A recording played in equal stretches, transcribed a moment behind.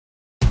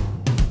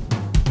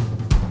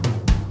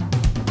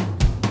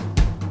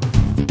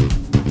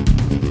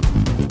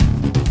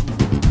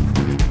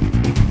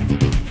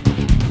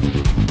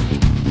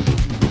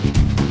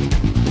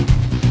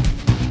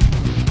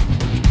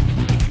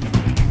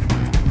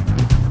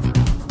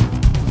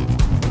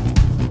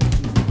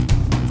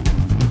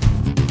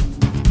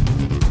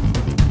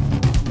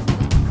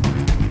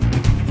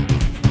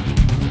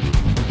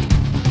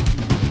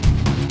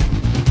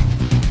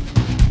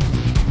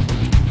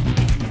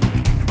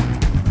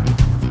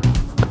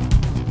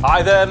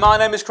Hi there, my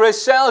name is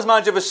Chris, Sales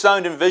Manager for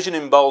Sound and Vision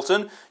in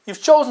Bolton.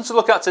 You've chosen to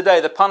look at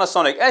today the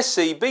Panasonic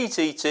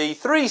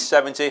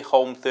SC-BTT370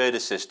 home theatre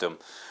system.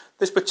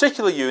 This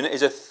particular unit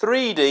is a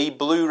 3D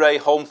Blu-ray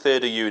home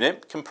theatre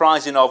unit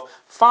comprising of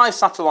 5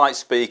 satellite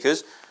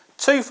speakers,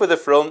 2 for the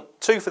front,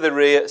 2 for the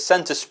rear,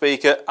 centre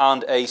speaker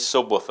and a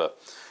subwoofer.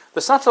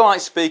 The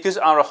satellite speakers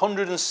are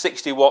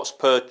 160 watts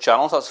per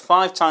channel, so that's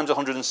 5 times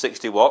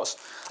 160 watts,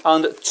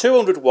 and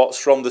 200 watts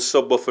from the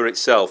subwoofer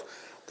itself.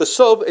 The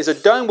sub is a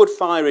downward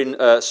firing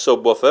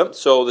subwoofer,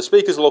 so the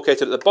speakers are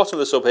located at the bottom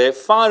of the sub here,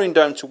 firing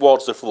down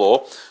towards the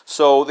floor,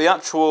 so the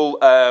actual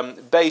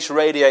bass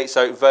radiates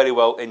out very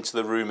well into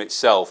the room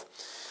itself.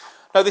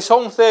 Now this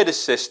home theatre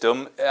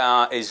system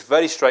is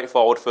very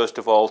straightforward first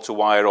of all to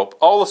wire up.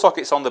 All the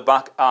sockets on the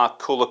back are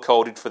colour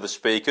coded for the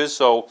speakers,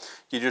 so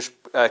you just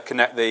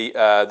connect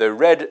the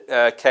red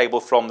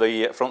cable from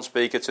the front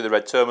speaker to the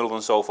red terminal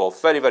and so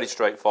forth. Very, very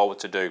straightforward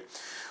to do.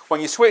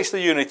 When you switch the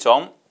unit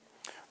on,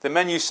 the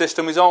menu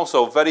system is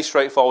also very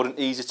straightforward and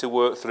easy to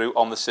work through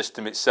on the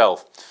system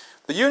itself.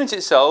 The unit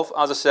itself,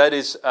 as I said,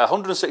 is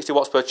 160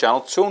 watts per channel,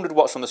 200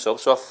 watts from the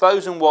sub, so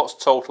 1000 watts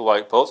total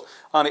output,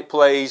 and it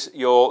plays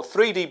your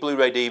 3D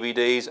Blu-ray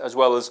DVDs as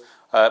well as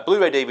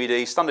Blu-ray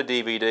DVDs, standard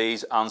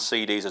DVDs and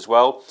CDs as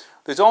well.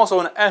 There's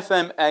also an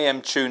FM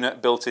AM tuner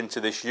built into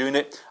this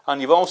unit,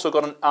 and you've also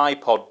got an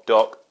iPod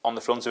dock on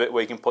the front of it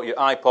where you can put your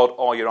iPod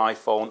or your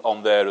iPhone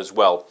on there as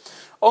well.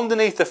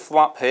 Underneath the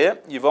flap here,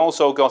 you've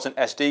also got an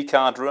SD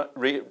card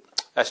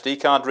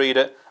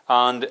reader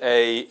and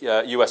a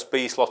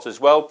USB slot as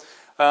well.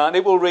 And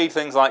it will read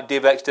things like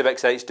DivX,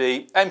 DivX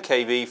HD,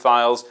 MKV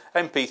files,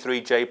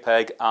 MP3,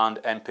 JPEG and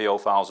MPO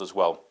files as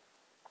well.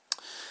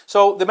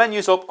 So the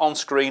menu's up on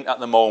screen at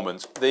the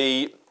moment.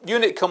 The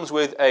unit comes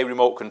with a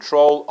remote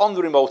control. On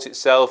the remote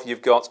itself,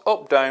 you've got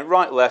up, down,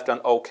 right, left and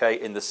OK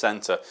in the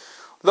centre.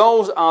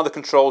 Those are the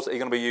controls that you're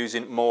going to be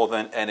using more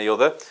than any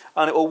other,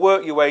 and it will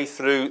work your way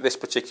through this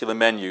particular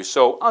menu.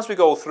 So as we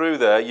go through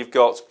there, you've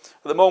got,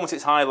 at the moment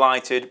it's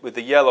highlighted with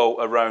the yellow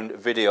around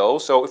video.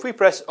 So if we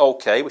press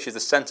OK, which is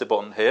the centre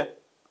button here,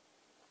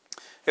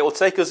 it will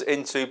take us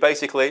into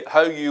basically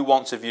how you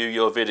want to view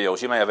your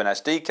videos. You may have an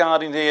SD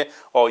card in here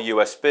or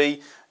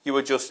USB. You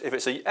would just, if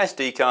it's a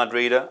SD card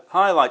reader,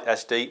 highlight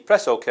SD,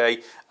 press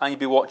OK, and you'll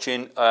be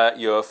watching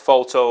your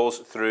photos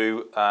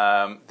through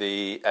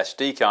the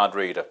SD card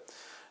reader.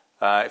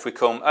 If we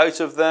come out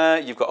of there,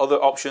 you've got other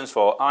options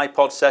for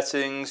iPod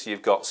settings,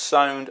 you've got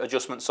sound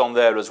adjustments on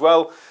there as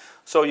well.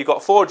 So you've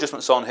got 4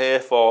 adjustments on here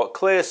for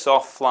clear,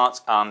 soft,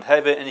 flat and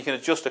heavy, and you can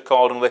adjust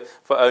accordingly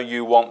for how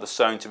you want the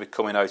sound to be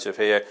coming out of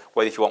here.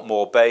 Whether if you want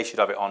more bass, you'd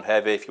have it on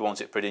heavy. If you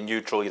want it pretty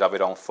neutral, you'd have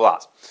it on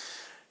flat.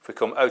 If we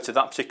come out of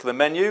that particular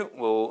menu,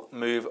 we'll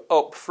move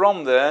up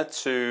from there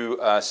to,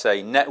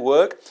 say,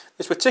 network.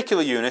 This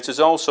particular unit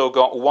has also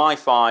got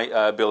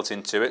Wi-Fi built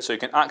into it, so you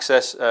can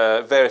access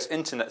various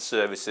internet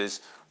services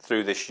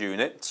through this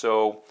unit.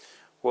 So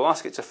we'll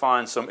ask it to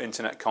find some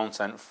internet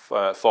content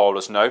for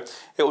us now.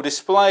 It will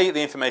display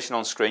the information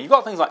on screen. You've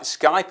got things like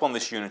Skype on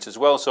this unit as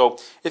well, so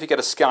if you get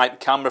a Skype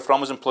camera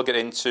from us and plug it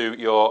into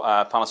your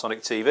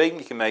Panasonic TV,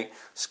 you can make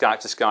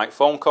Skype to Skype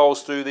phone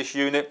calls through this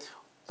unit.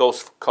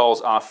 Those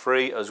calls are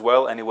free as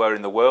well, anywhere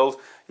in the world.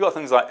 You've got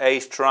things like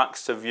Ace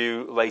Tracks to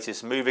view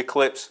latest movie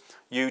clips,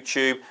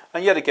 YouTube,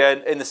 and yet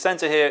again, in the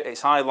centre here,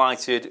 it's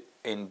highlighted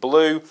in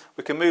blue.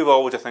 We can move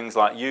over to things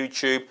like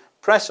YouTube,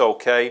 press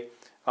OK,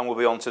 and we'll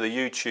be onto the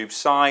YouTube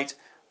site.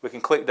 We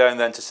can click down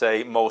then to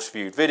say most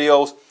viewed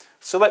videos,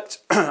 select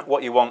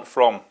what you want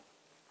from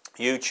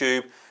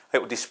YouTube.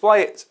 It will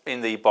display it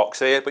in the box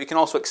here, but you can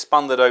also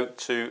expand it out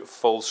to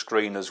full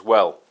screen as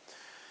well.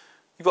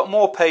 You've got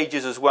more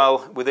pages as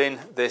well within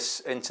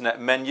this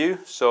internet menu,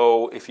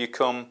 so if you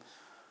come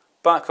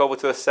back over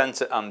to the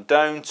centre and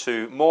down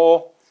to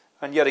more,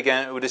 and yet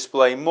again it will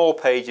display more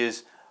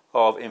pages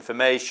of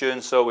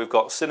information. So we've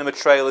got cinema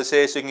trailers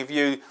here, so you can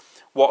view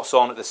what's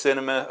on at the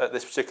cinema at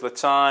this particular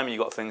time. You've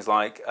got things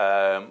like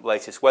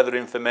latest weather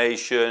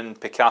information,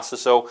 Picasso,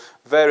 so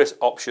various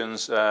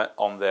options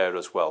on there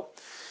as well.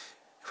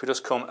 If we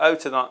just come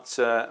out of that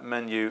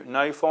menu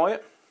now for you.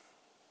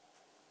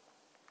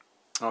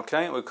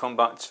 Okay, we'll come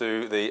back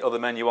to the other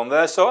menu on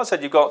there. So as I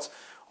said, you've got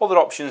other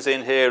options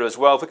in here as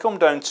well. If we come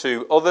down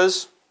to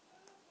others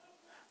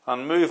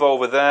and move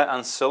over there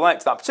and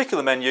select that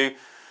particular menu,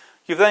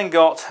 you've then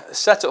got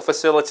setup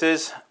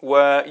facilities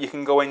where you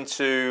can go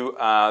into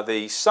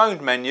the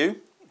sound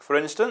menu, for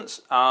instance,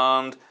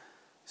 and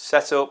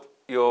set up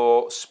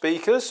your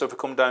speakers. So if we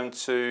come down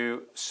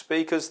to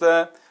speakers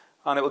there,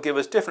 and it will give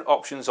us different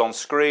options on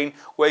screen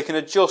where you can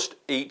adjust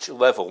each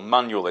level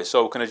manually.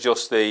 So we can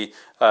adjust the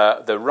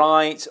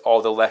right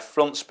or the left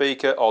front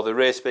speaker or the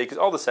rear speakers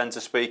or the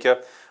centre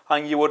speaker,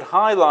 and you would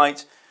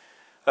highlight,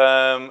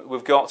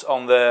 we've got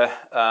on there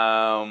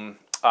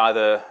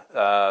either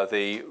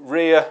the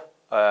rear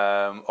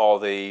or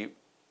the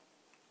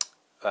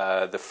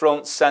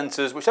front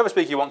centres, whichever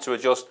speaker you want to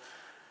adjust,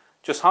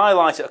 just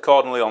highlight it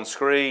accordingly on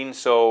screen.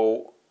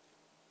 So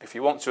if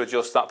you want to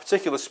adjust that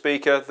particular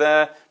speaker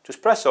there,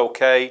 just press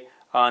OK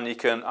and you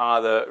can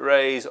either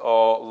raise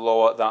or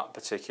lower that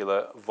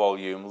particular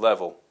volume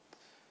level.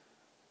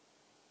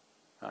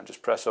 And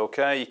just press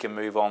OK. You can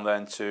move on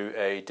then to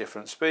a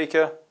different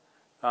speaker,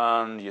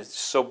 and your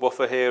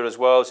subwoofer here as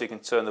well, so you can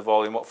turn the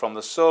volume up from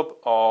the sub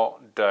or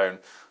down.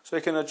 So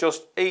you can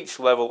adjust each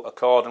level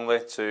accordingly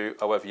to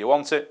however you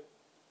want it.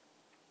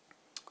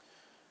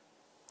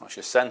 That's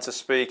your centre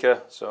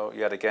speaker, so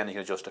yet again you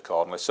can adjust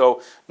accordingly.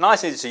 So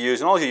nice and easy to use,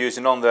 and all you're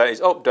using on there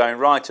is up, down,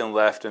 right and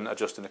left, and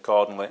adjusting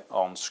accordingly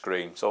on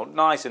screen. So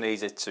nice and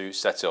easy to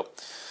set up.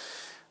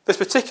 This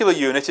particular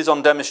unit is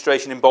on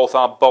demonstration in both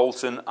our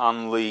Bolton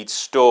and Leeds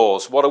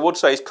stores. What I would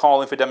say is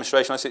call in for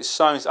demonstration, as it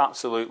sounds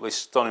absolutely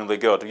stunningly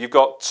good. You've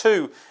got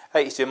two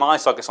HDMI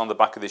sockets on the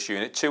back of this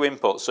unit, two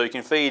inputs, so you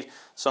can feed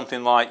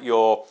something like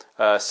your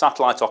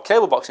satellite or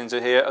cable box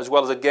into here, as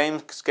well as a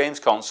games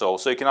console.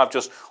 So you can have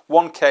just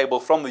one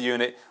cable from the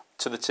unit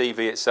to the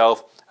TV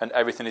itself, and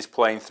everything is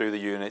playing through the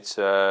unit,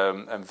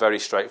 and very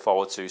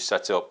straightforward to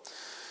set up.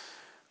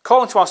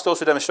 Call into our stores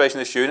for demonstration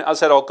of this unit. As I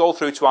said, I'll go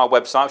through to our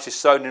website, which is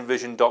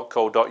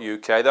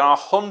soundandvision.co.uk. There are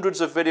hundreds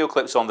of video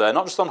clips on there,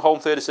 not just on home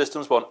theatre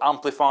systems, but on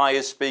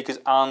amplifiers, speakers,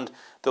 and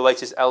the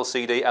latest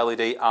LCD,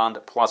 LED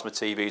and plasma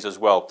TVs as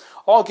well.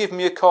 Or give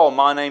me a call.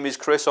 My name is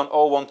Chris on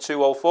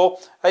 01204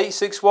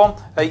 861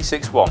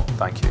 861.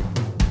 Thank you.